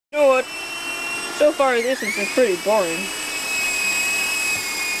You know what? So far this has been pretty boring.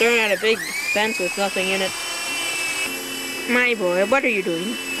 Staring at a big fence with nothing in it. My boy, what are you doing?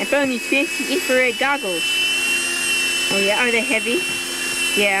 I found these fancy infrared goggles. Oh yeah, are they heavy?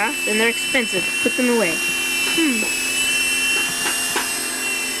 Yeah, then they're expensive. Put them away.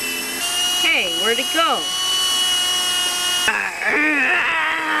 Hey, where'd it go?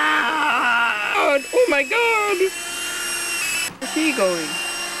 God, oh my god! Where's he going?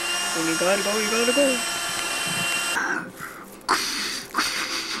 When you gotta go, you gotta go.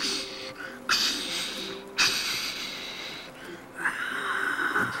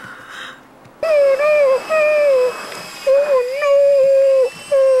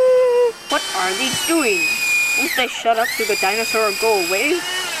 What are they doing? Won't they shut up so the dinosaur will go away?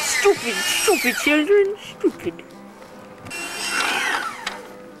 Stupid, stupid children, stupid.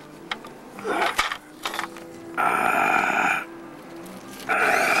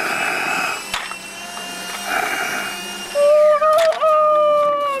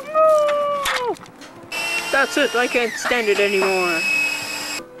 That's it, I can't stand it anymore.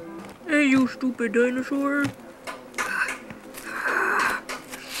 Hey, you stupid dinosaur.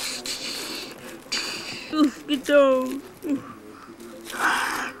 Oof, get down. Oof.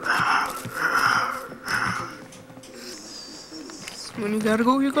 When you gotta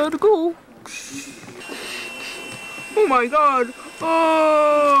go, you gotta go. Oh my god.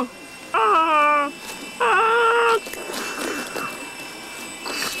 Oh. Ah. Ah.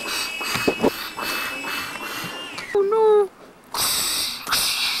 Oh no.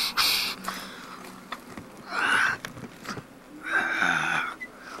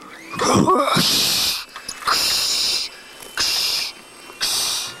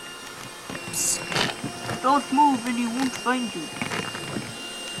 Don't move and he won't find you.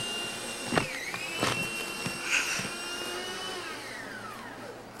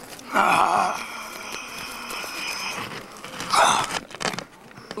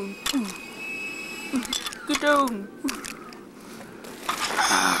 Get down.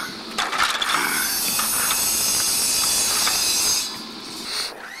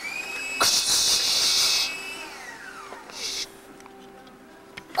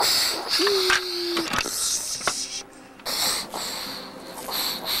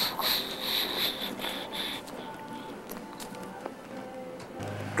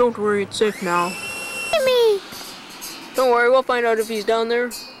 Don't worry, it's safe now. Me. Don't worry, we'll find out if he's down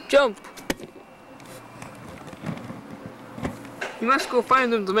there. Jump! You must go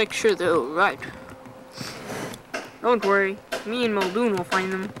find them to make sure they're alright. Don't worry, me and Muldoon will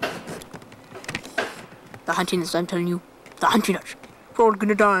find them. They're hunting us, I'm telling you. They're hunting us. We're all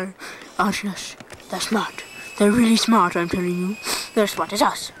gonna die. They're hunting us. They're smart. They're really smart, I'm telling you. They're as smart as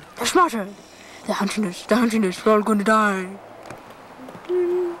us. They're smarter. They're hunting us. They're hunting us. We're all gonna die.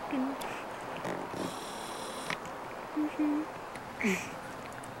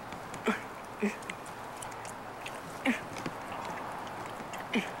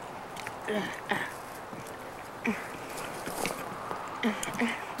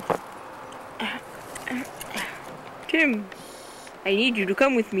 Tim, I need you to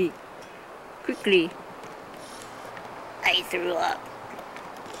come with me. Quickly. I threw up.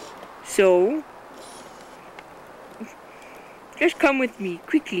 So, just come with me,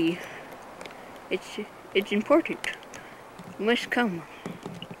 quickly. It's important. You must come.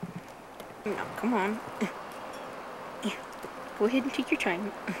 Now, come on. Go ahead and take your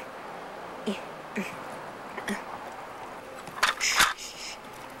time.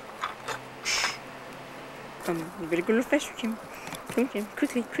 Come on, you better go a little faster, Tim. Come on, Tim,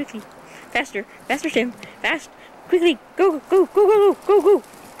 quickly, quickly. Faster, faster, Tim, fast, quickly, go, go, go, go, go, go, go.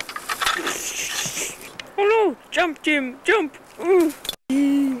 Oh no, jump, Tim, jump. Oh.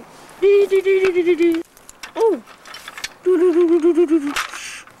 Oh.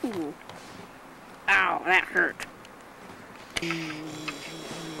 Ooh. Ow, that hurt.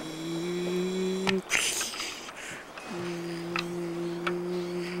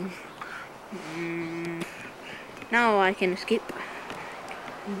 Now I can escape.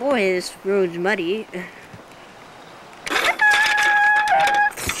 Boy, this road's muddy.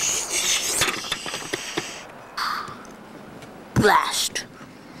 Blast.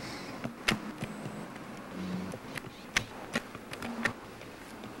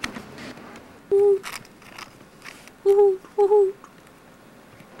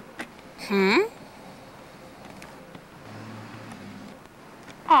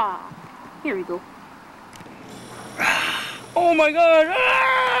 Ah, here we go. Oh my god!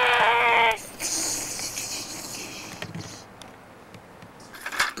 Ah!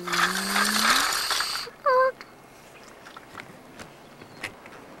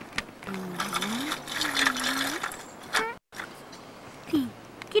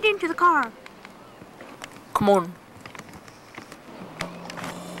 into the car. Come on.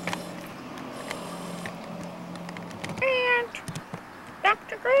 Grant!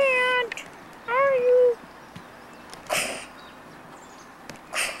 Dr. Grant! How are you?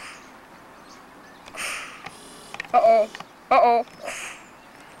 Uh-oh. Uh-oh.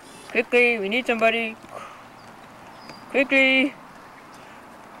 Quickly, we need somebody. Quickly.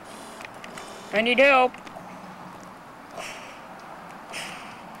 I need help.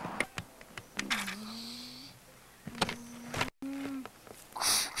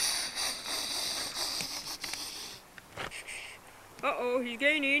 Uh-oh, he's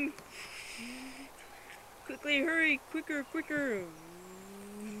gaining. Quickly, hurry, quicker, quicker.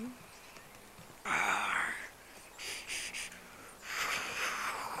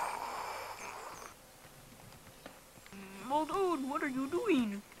 Muldoon, what are you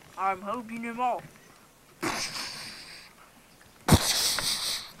doing? I'm helping him off.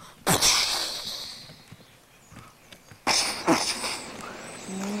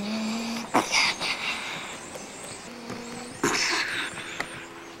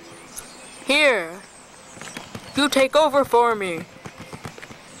 Here, you take over for me.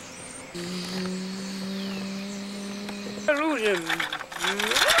 I lose him.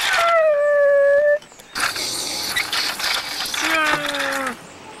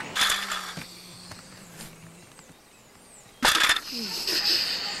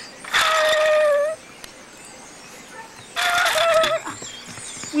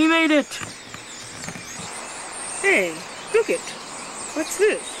 We made it. Hey, look it. What's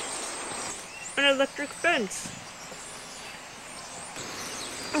this? An electric fence.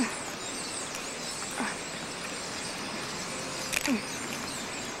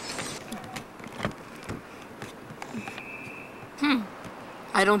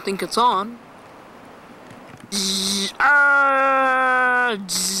 I don't think it's on.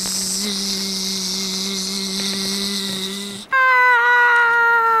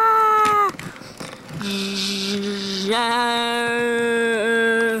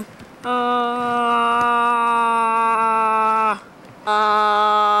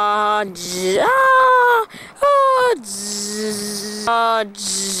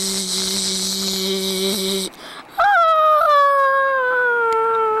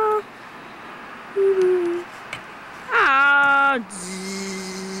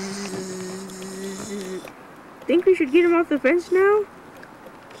 Think we should get him off the fence now?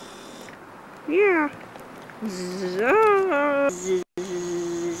 Yeah.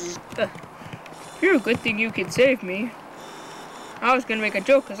 You're a good thing you could save me. I was gonna make a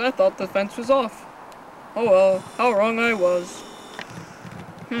joke because I thought the fence was off. Oh well, how wrong I was.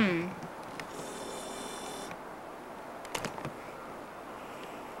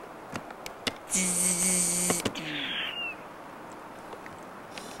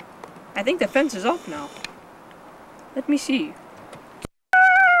 I think the fence is off now. Let me see.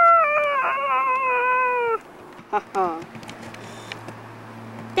 Haha.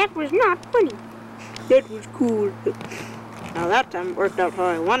 That was not funny. That was cool. Now that time worked out how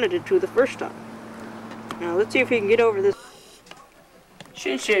I wanted it to the first time. Now let's see if we can get over this.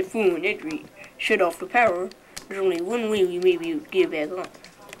 Since that phone entry shut off the power, there's only one way we may be able to get it back on.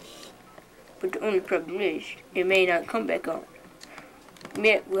 But the only problem is, it may not come back on.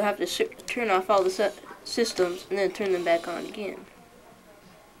 We'll have to turn off all the systems and then turn them back on again.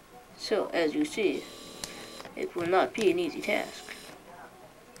 So, as you see, it will not be an easy task.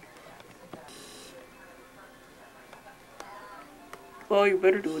 Well, you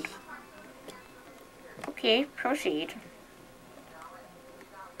better do it. Okay, proceed.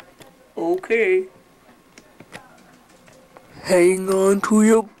 Okay. Hang on to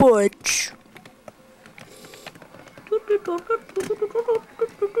your butts.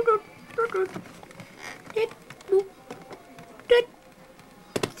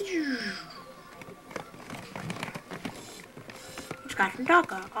 It's gotten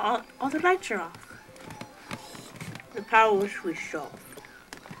darker. All the lights are off. The power was switched off.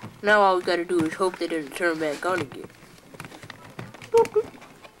 Now all we gotta do is hope that it'll turn back on again.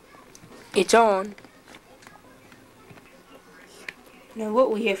 It's on. Now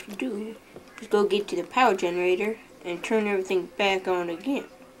what we have to do is go get to the power generator and turn everything back on again.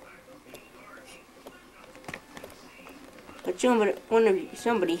 But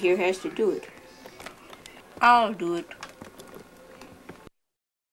somebody here has to do it. I'll do it.